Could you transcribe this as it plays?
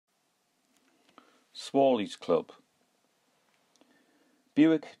Swarley's Club.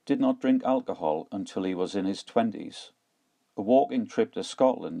 Bewick did not drink alcohol until he was in his 20s. A walking trip to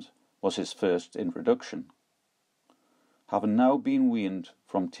Scotland was his first introduction. Having now been weaned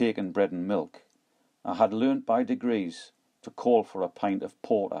from taking bread and milk, I had learnt by degrees to call for a pint of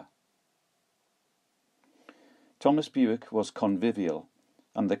porter. Thomas Bewick was convivial,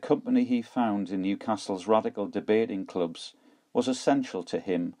 and the company he found in Newcastle's radical debating clubs was essential to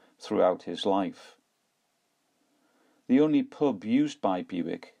him throughout his life. The only pub used by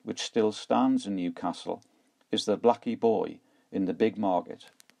Bewick, which still stands in Newcastle, is the Blackie Boy in the Big Market.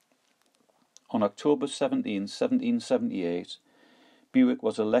 On October 17, 1778, Bewick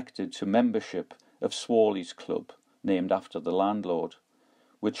was elected to membership of Swarley's Club, named after the landlord,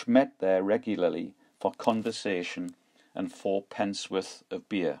 which met there regularly for conversation and 4 pence worth of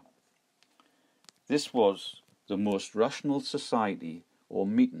beer. This was the most rational society or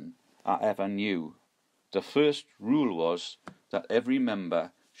meeting I ever knew. The first rule was that every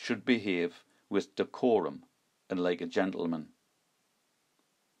member should behave with decorum and like a gentleman.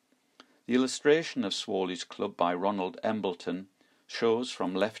 The illustration of Swarley's Club by Ronald Embleton shows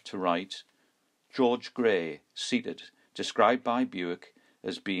from left to right George Gray seated, described by Bewick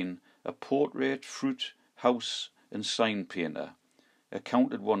as being a portrait, fruit, house and sign painter,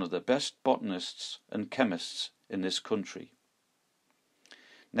 accounted one of the best botanists and chemists in this country.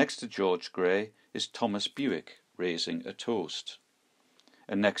 Next to George Gray is Thomas Bewick raising a toast,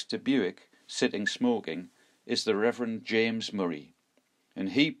 and next to Bewick, sitting smoking, is the Reverend James Murray, and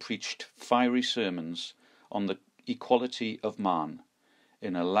he preached fiery sermons on the equality of man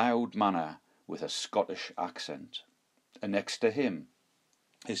in a loud manner with a Scottish accent. And next to him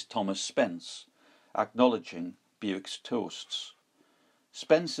is Thomas Spence, acknowledging Bewick's toasts.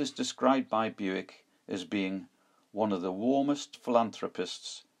 Spence is described by Bewick as being one of the warmest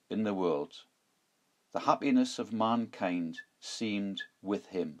philanthropists in the world. The happiness of mankind seemed with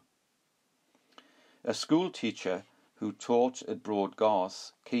him. A school teacher who taught at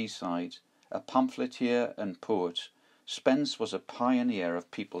Broadgarth, Quayside, a pamphleteer and poet, Spence was a pioneer of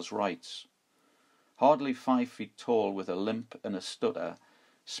people's rights. Hardly 5 feet tall with a limp and a stutter,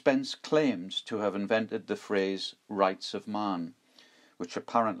 Spence claimed to have invented the phrase rights of man, which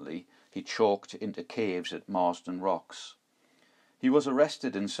apparently he chalked into caves at Marsden Rocks. He was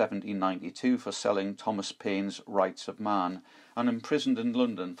arrested in 1792 for selling Thomas Paine's Rights of Man and imprisoned in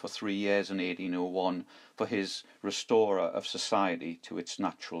London for 3 years in 1801 for his restorer of society to its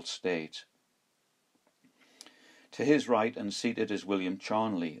natural state. To his right and seated is William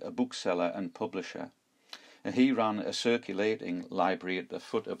Charnley, a bookseller and publisher. And he ran a circulating library at the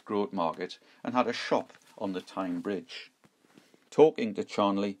foot of Groat Market and had a shop on the Tyne Bridge. Talking to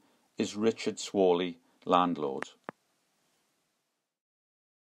Charnley is Richard Swarley, landlord.